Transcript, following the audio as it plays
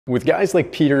With guys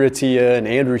like Peter Attia and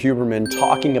Andrew Huberman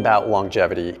talking about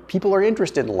longevity, people are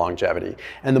interested in longevity.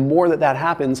 And the more that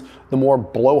happens, the more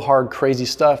blowhard, crazy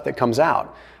stuff that comes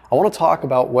out. I want to talk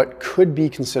about what could be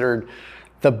considered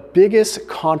the biggest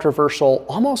controversial,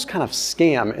 almost kind of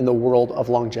scam in the world of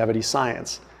longevity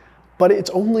science. But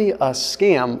it's only a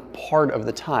scam part of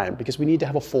the time because we need to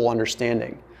have a full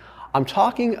understanding. I'm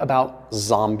talking about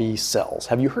zombie cells.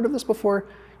 Have you heard of this before?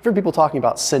 I've heard people talking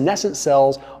about senescent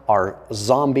cells are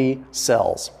zombie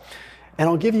cells. And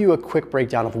I'll give you a quick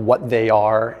breakdown of what they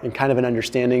are and kind of an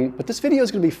understanding, but this video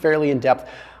is going to be fairly in-depth.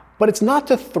 But it's not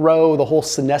to throw the whole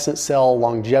senescent cell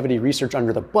longevity research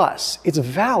under the bus. It's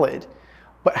valid,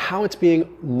 but how it's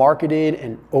being marketed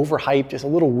and overhyped is a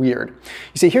little weird.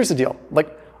 You see, here's the deal.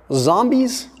 Like,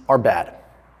 zombies are bad.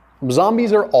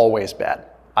 Zombies are always bad.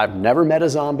 I've never met a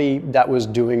zombie that was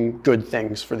doing good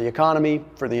things for the economy,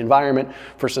 for the environment,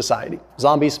 for society.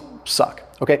 Zombies suck,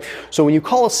 okay? So when you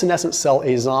call a senescent cell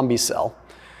a zombie cell,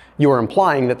 you are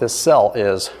implying that this cell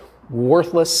is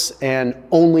worthless and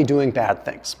only doing bad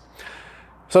things.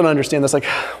 So to understand this, like,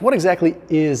 what exactly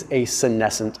is a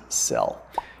senescent cell?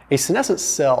 A senescent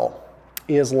cell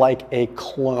is like a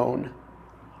clone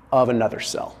of another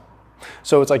cell.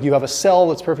 So it's like you have a cell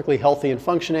that's perfectly healthy and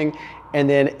functioning, and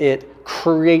then it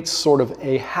creates sort of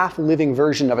a half-living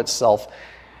version of itself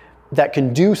that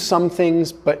can do some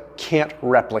things but can't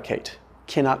replicate,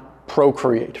 cannot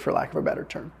procreate, for lack of a better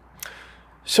term.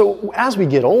 So as we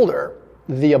get older,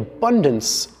 the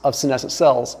abundance of senescent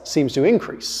cells seems to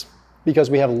increase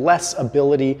because we have less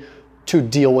ability to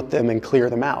deal with them and clear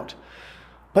them out.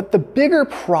 But the bigger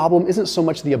problem isn't so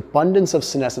much the abundance of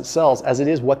senescent cells as it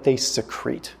is what they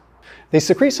secrete. They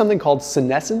secrete something called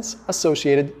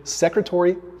senescence-associated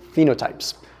secretory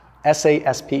phenotypes,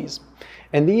 SASPs.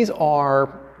 And these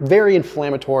are very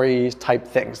inflammatory type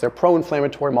things. They're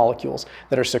pro-inflammatory molecules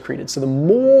that are secreted. So the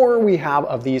more we have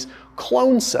of these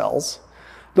clone cells,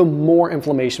 the more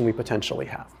inflammation we potentially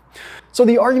have. So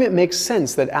the argument makes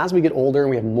sense that as we get older and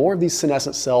we have more of these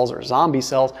senescent cells or zombie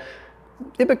cells,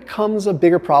 it becomes a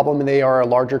bigger problem and they are a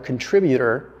larger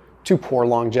contributor to poor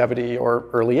longevity or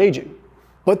early aging.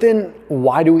 But then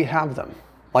why do we have them?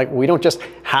 Like, we don't just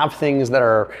have things that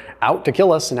are out to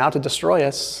kill us and out to destroy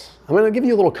us. I'm going to give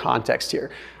you a little context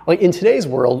here. Like, in today's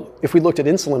world, if we looked at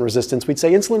insulin resistance, we'd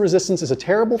say insulin resistance is a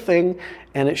terrible thing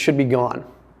and it should be gone.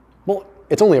 Well,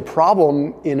 it's only a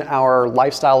problem in our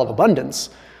lifestyle of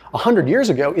abundance. 100 years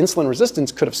ago, insulin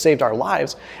resistance could have saved our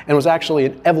lives and was actually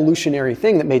an evolutionary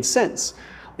thing that made sense.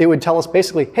 It would tell us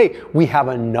basically, hey, we have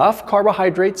enough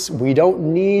carbohydrates, we don't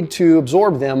need to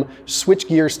absorb them, switch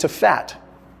gears to fat.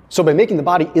 So by making the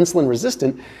body insulin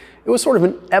resistant, it was sort of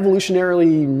an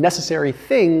evolutionarily necessary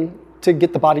thing to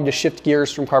get the body to shift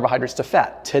gears from carbohydrates to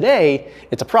fat. Today,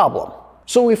 it's a problem.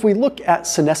 So if we look at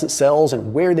senescent cells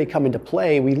and where they come into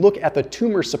play, we look at the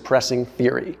tumor suppressing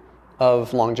theory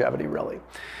of longevity, really.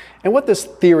 And what this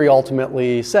theory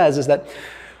ultimately says is that,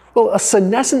 well, a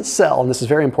senescent cell, and this is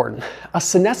very important, a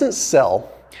senescent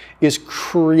cell is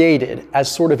created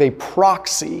as sort of a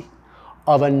proxy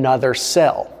of another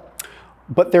cell.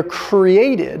 But they're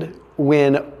created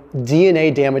when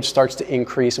DNA damage starts to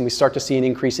increase and we start to see an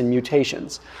increase in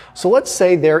mutations. So let's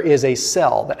say there is a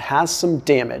cell that has some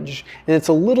damage and it's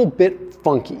a little bit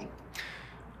funky.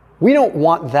 We don't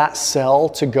want that cell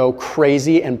to go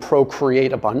crazy and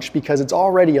procreate a bunch because it's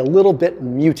already a little bit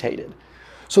mutated.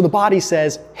 So the body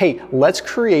says, hey, let's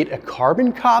create a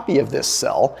carbon copy of this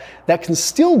cell that can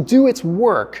still do its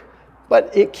work,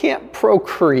 but it can't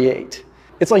procreate.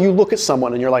 It's like you look at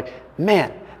someone and you're like,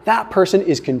 man, that person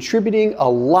is contributing a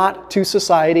lot to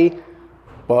society,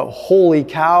 but holy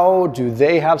cow, do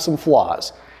they have some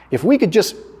flaws. If we could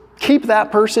just keep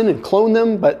that person and clone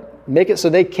them, but make it so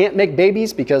they can't make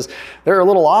babies because they're a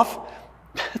little off,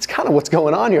 that's kind of what's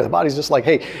going on here. The body's just like,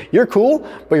 hey, you're cool,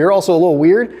 but you're also a little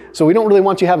weird, so we don't really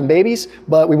want you having babies,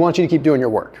 but we want you to keep doing your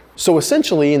work. So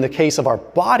essentially, in the case of our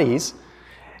bodies,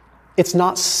 it's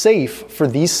not safe for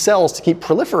these cells to keep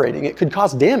proliferating. It could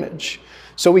cause damage.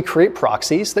 So we create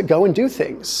proxies that go and do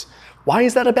things. Why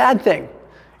is that a bad thing?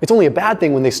 It's only a bad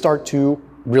thing when they start to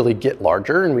really get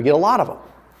larger and we get a lot of them.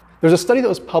 There's a study that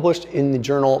was published in the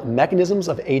journal Mechanisms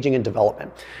of Aging and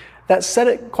Development that said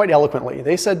it quite eloquently.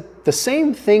 They said the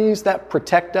same things that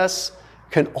protect us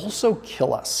can also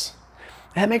kill us.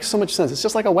 And that makes so much sense. It's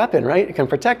just like a weapon, right? It can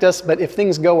protect us, but if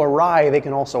things go awry, they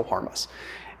can also harm us.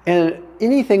 And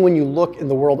anything when you look in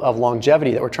the world of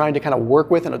longevity that we're trying to kind of work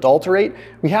with and adulterate,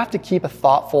 we have to keep a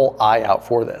thoughtful eye out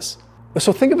for this.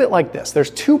 So think of it like this.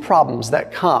 There's two problems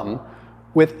that come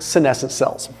with senescent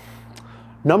cells.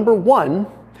 Number one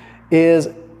is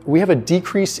we have a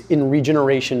decrease in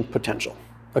regeneration potential.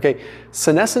 Okay,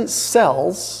 senescent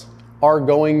cells are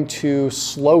going to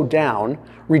slow down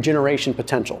regeneration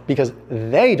potential because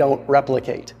they don't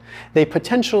replicate. They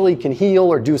potentially can heal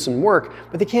or do some work,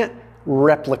 but they can't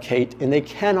replicate and they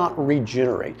cannot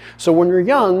regenerate. So when we're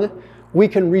young, we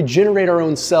can regenerate our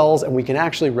own cells and we can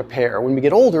actually repair. When we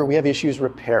get older, we have issues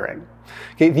repairing.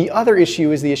 Okay, the other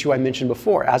issue is the issue I mentioned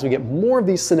before. As we get more of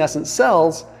these senescent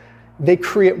cells, they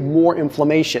create more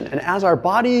inflammation. And as our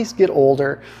bodies get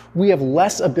older, we have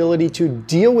less ability to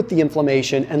deal with the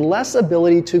inflammation and less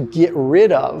ability to get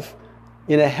rid of,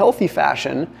 in a healthy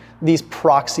fashion, these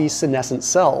proxy senescent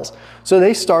cells. So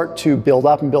they start to build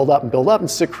up and build up and build up and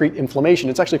secrete inflammation.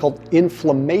 It's actually called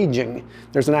inflammaging.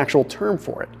 There's an actual term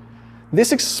for it.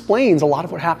 This explains a lot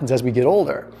of what happens as we get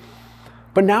older.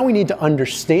 But now we need to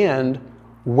understand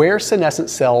where senescent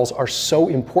cells are so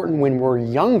important when we're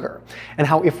younger, and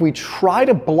how if we try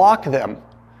to block them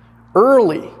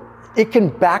early, it can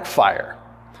backfire.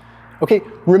 Okay,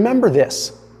 remember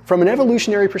this, from an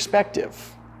evolutionary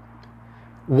perspective,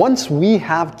 once we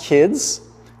have kids,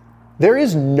 there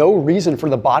is no reason for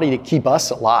the body to keep us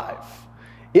alive.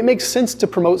 It makes sense to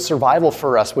promote survival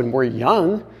for us when we're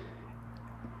young,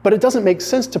 but it doesn't make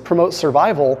sense to promote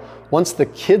survival once the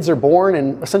kids are born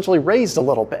and essentially raised a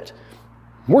little bit.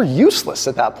 We're useless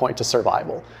at that point to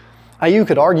survival. You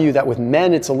could argue that with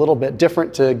men it's a little bit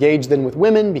different to gauge than with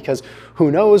women because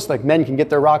who knows, like men can get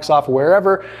their rocks off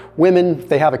wherever. Women, if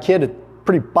they have a kid, a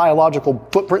pretty biological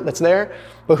footprint that's there,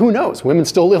 but who knows, women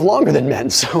still live longer than men,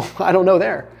 so I don't know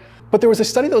there. But there was a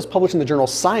study that was published in the journal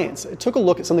Science. It took a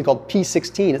look at something called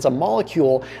P16. It's a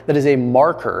molecule that is a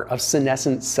marker of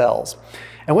senescent cells.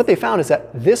 And what they found is that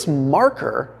this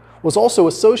marker was also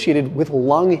associated with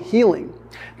lung healing,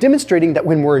 demonstrating that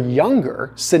when we're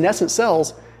younger, senescent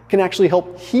cells can actually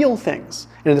help heal things.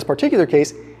 And in this particular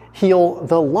case, heal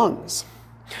the lungs.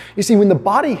 You see, when the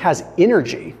body has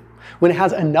energy, when it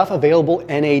has enough available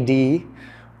NAD,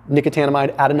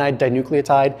 nicotinamide adenine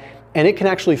dinucleotide, and it can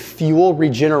actually fuel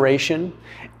regeneration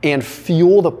and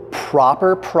fuel the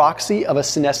proper proxy of a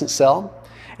senescent cell,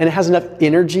 and it has enough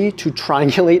energy to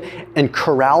triangulate and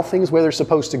corral things where they're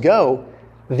supposed to go,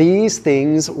 these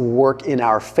things work in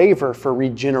our favor for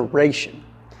regeneration.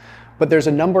 But there's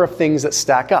a number of things that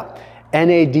stack up.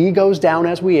 NAD goes down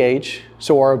as we age,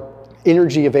 so our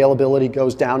energy availability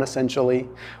goes down essentially.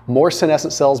 More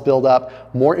senescent cells build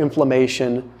up, more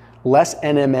inflammation, less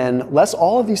NMN, less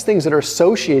all of these things that are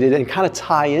associated and kind of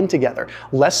tie in together.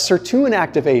 Less sirtuin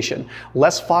activation,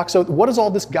 less FOXO. What does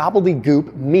all this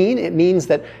gobbledygook mean? It means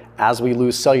that as we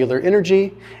lose cellular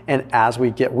energy and as we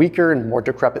get weaker and more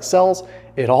decrepit cells,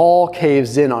 it all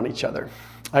caves in on each other.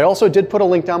 I also did put a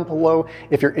link down below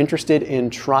if you're interested in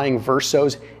trying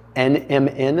Verso's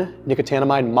NMN,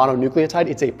 nicotinamide mononucleotide.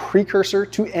 It's a precursor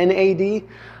to NAD.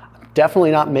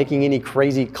 Definitely not making any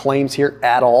crazy claims here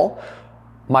at all.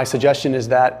 My suggestion is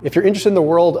that if you're interested in the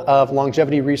world of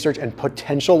longevity research and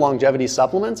potential longevity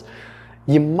supplements,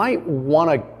 you might want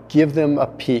to give them a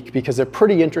peek because they're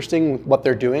pretty interesting with what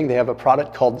they're doing. They have a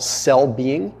product called Cell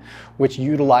Being, which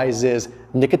utilizes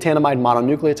nicotinamide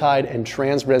mononucleotide and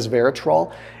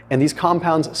trans-resveratrol. And these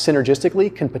compounds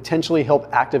synergistically can potentially help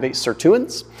activate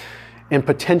sirtuins and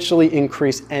potentially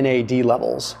increase NAD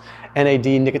levels. NAD,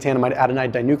 nicotinamide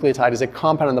adenine dinucleotide, is a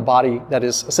compound in the body that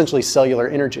is essentially cellular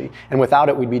energy. And without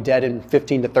it, we'd be dead in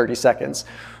 15 to 30 seconds.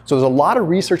 So there's a lot of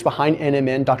research behind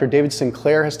NMN. Dr. David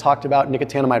Sinclair has talked about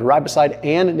nicotinamide riboside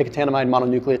and nicotinamide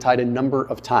mononucleotide a number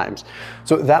of times.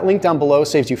 So that link down below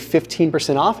saves you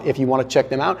 15% off if you want to check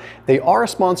them out. They are a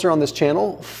sponsor on this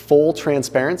channel, full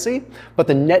transparency, but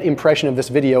the net impression of this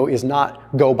video is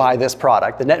not go buy this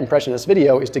product. The net impression of this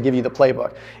video is to give you the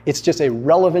playbook. It's just a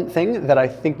relevant thing that I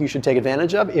think you should take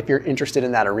advantage of if you're interested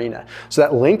in that arena. So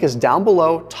that link is down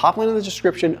below, top line of the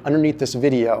description underneath this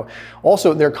video.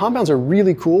 Also, their compounds are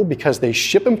really cool because they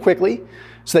ship them quickly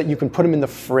so that you can put them in the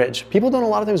fridge. People don't a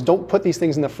lot of times don't put these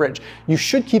things in the fridge. You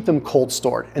should keep them cold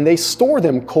stored, and they store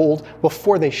them cold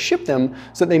before they ship them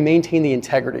so that they maintain the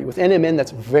integrity. With NMN,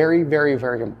 that's very, very,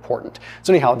 very important.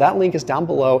 So anyhow, that link is down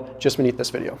below just beneath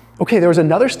this video. Okay, there was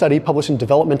another study published in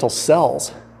Developmental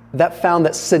Cells that found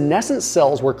that senescent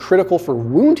cells were critical for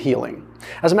wound healing.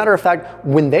 As a matter of fact,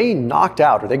 when they knocked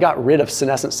out or they got rid of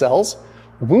senescent cells,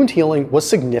 wound healing was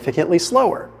significantly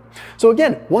slower. So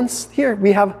again, once here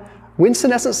we have when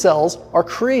senescent cells are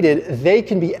created, they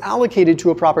can be allocated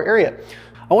to a proper area.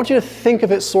 I want you to think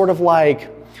of it sort of like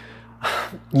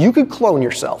you could clone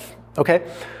yourself, okay?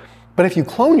 But if you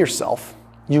clone yourself,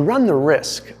 you run the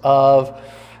risk of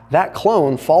that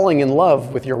clone falling in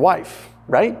love with your wife,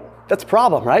 right? That's a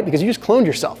problem, right? Because you just cloned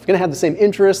yourself. You're gonna have the same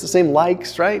interests, the same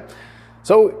likes, right?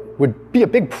 So it would be a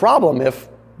big problem if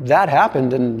that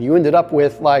happened and you ended up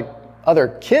with like other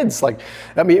kids, like,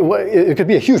 I mean, it could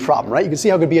be a huge problem, right? You can see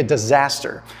how it could be a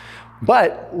disaster.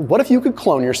 But what if you could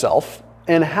clone yourself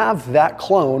and have that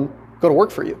clone go to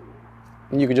work for you?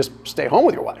 And you could just stay home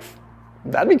with your wife.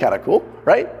 That'd be kind of cool,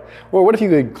 right? Or what if you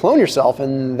could clone yourself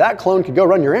and that clone could go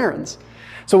run your errands?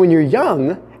 So when you're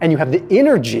young and you have the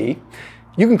energy,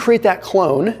 you can create that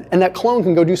clone and that clone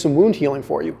can go do some wound healing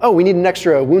for you. Oh, we need an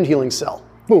extra wound healing cell.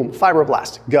 Boom,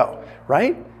 fibroblast, go,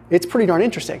 right? It's pretty darn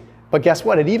interesting. But guess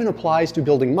what? It even applies to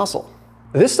building muscle.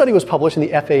 This study was published in the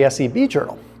FASEB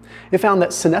journal. It found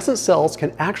that senescent cells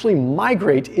can actually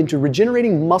migrate into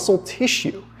regenerating muscle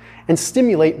tissue and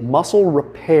stimulate muscle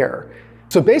repair.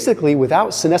 So basically,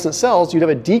 without senescent cells, you'd have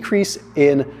a decrease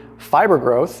in fiber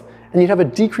growth and you'd have a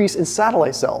decrease in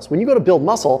satellite cells. When you go to build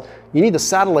muscle, you need the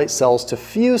satellite cells to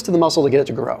fuse to the muscle to get it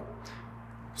to grow.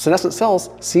 Senescent cells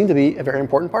seem to be a very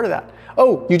important part of that.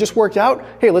 Oh, you just worked out?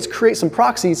 Hey, let's create some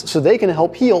proxies so they can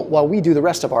help heal while we do the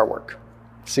rest of our work.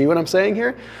 See what I'm saying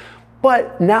here?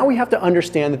 But now we have to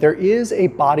understand that there is a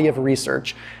body of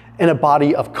research and a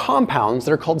body of compounds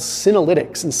that are called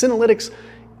senolytics. And senolytics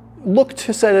look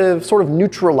to sort of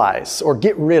neutralize or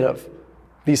get rid of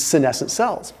these senescent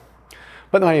cells.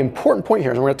 But my important point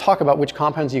here is we're going to talk about which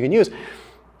compounds you can use.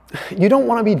 You don't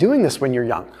want to be doing this when you're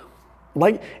young.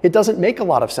 Like, it doesn't make a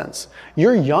lot of sense.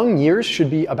 Your young years should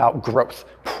be about growth,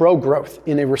 pro-growth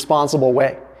in a responsible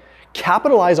way.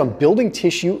 Capitalize on building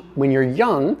tissue when you're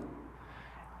young,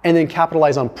 and then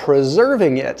capitalize on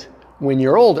preserving it when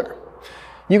you're older.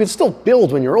 You can still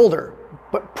build when you're older,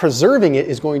 but preserving it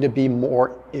is going to be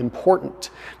more important.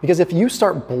 Because if you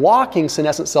start blocking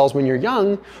senescent cells when you're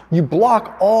young, you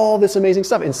block all this amazing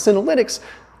stuff. And senolytics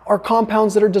are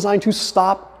compounds that are designed to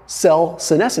stop cell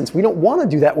senescence. We don't want to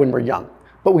do that when we're young,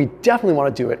 but we definitely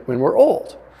want to do it when we're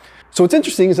old. So what's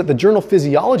interesting is that the journal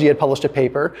Physiology had published a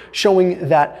paper showing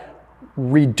that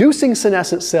reducing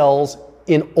senescent cells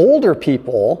in older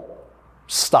people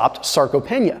stopped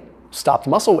sarcopenia, stopped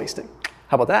muscle wasting.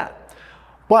 How about that?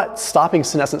 But stopping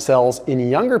senescent cells in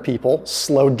younger people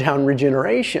slowed down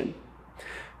regeneration.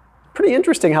 Pretty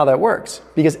interesting how that works,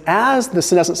 because as the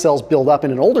senescent cells build up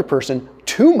in an older person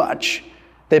too much,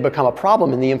 they become a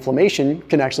problem and the inflammation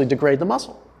can actually degrade the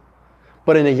muscle.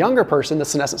 But in a younger person, the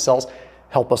senescent cells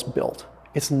help us build.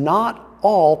 It's not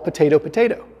all potato.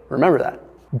 Remember that.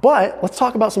 But let's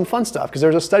talk about some fun stuff, because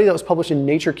there's a study that was published in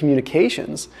Nature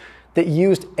Communications that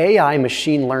used AI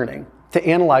machine learning to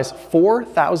analyze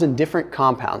 4,000 different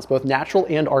compounds, both natural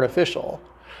and artificial,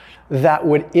 that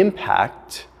would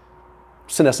impact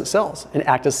senescent cells and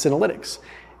act as senolytics.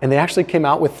 And they actually came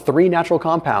out with 3 natural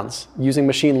compounds using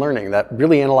machine learning that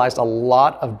really analyzed a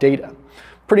lot of data.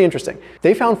 Pretty interesting.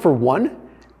 They found, for one,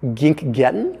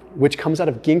 ginkgetin, which comes out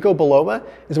of ginkgo biloba,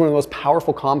 is one of the most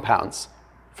powerful compounds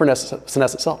for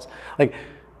senescent cells. Like,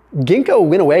 ginkgo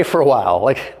went away for a while.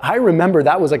 Like, I remember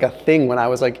that was like a thing when I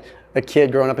was like a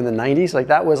kid growing up in the 90s. Like,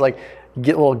 that was like, you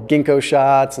get little ginkgo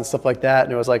shots and stuff like that.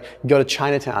 And it was like, you go to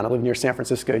Chinatown. I live near San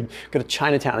Francisco. You go to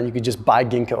Chinatown and you could just buy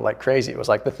ginkgo like crazy. It was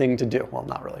like the thing to do. Well,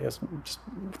 not really. It was just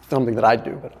something that I'd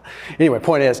do. But anyway,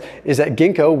 point is that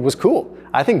ginkgo was cool.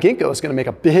 I think ginkgo is going to make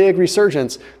a big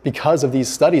resurgence because of these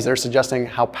studies that are suggesting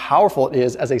how powerful it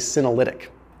is as a senolytic.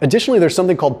 Additionally, there's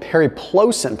something called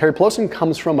periplocin. Periplocin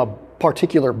comes from a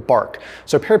particular bark.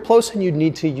 So periplocin you'd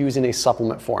need to use in a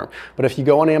supplement form. But if you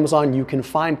go on Amazon, you can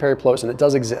find periplocin. It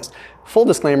does exist. Full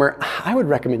disclaimer, I would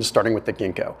recommend starting with the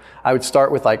ginkgo. I would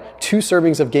start with like 2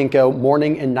 servings of ginkgo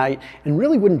morning and night, and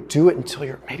really wouldn't do it until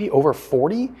you're maybe over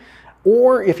 40.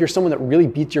 Or if you're someone that really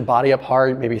beats your body up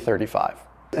hard, maybe 35.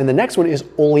 And the next one is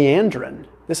oleandrin.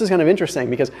 This is kind of interesting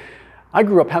because I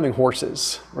grew up having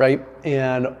horses, right?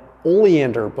 And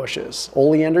oleander bushes,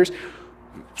 oleanders,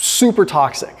 super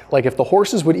toxic. Like, if the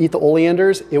horses would eat the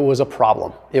oleanders, it was a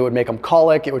problem. It would make them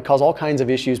colic, it would cause all kinds of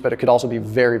issues, but it could also be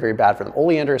very, very bad for them.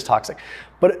 Oleander is toxic.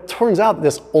 But it turns out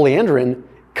this oleandrin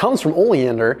comes from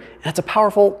oleander, and it's a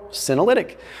powerful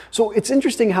senolytic. So it's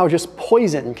interesting how just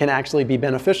poison can actually be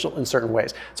beneficial in certain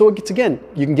ways. So it's, again,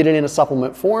 you can get it in a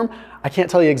supplement form. I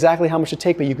can't tell you exactly how much to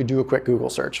take, but you could do a quick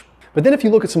Google search. But then if you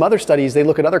look at some other studies, they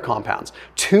look at other compounds.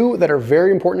 2 that are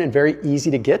very important and very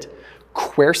easy to get: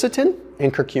 quercetin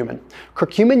and curcumin.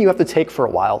 Curcumin you have to take for a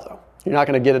while though. You're not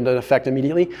going to get into an effect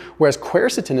immediately, whereas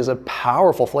quercetin is a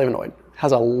powerful flavonoid,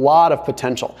 has a lot of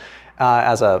potential.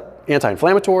 as an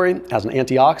anti-inflammatory, as an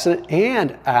antioxidant,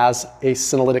 and as a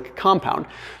senolytic compound.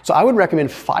 So I would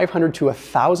recommend 500 to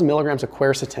 1,000 milligrams of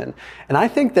quercetin. And I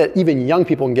think that even young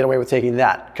people can get away with taking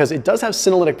that because it does have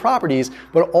senolytic properties,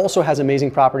 but it also has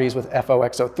amazing properties with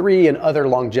FOXO3 and other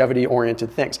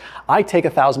longevity-oriented things. I take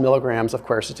 1,000 milligrams of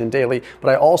quercetin daily, but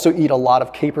I also eat a lot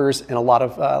of capers and a lot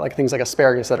of like things like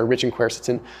asparagus that are rich in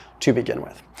quercetin to begin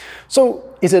with.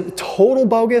 So is it total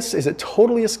bogus? Is it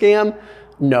totally a scam?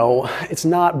 No, it's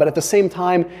not, but at the same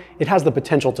time, it has the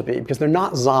potential to be because they're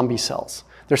not zombie cells.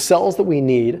 They're cells that we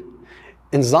need,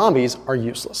 and zombies are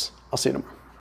useless. I'll see you tomorrow.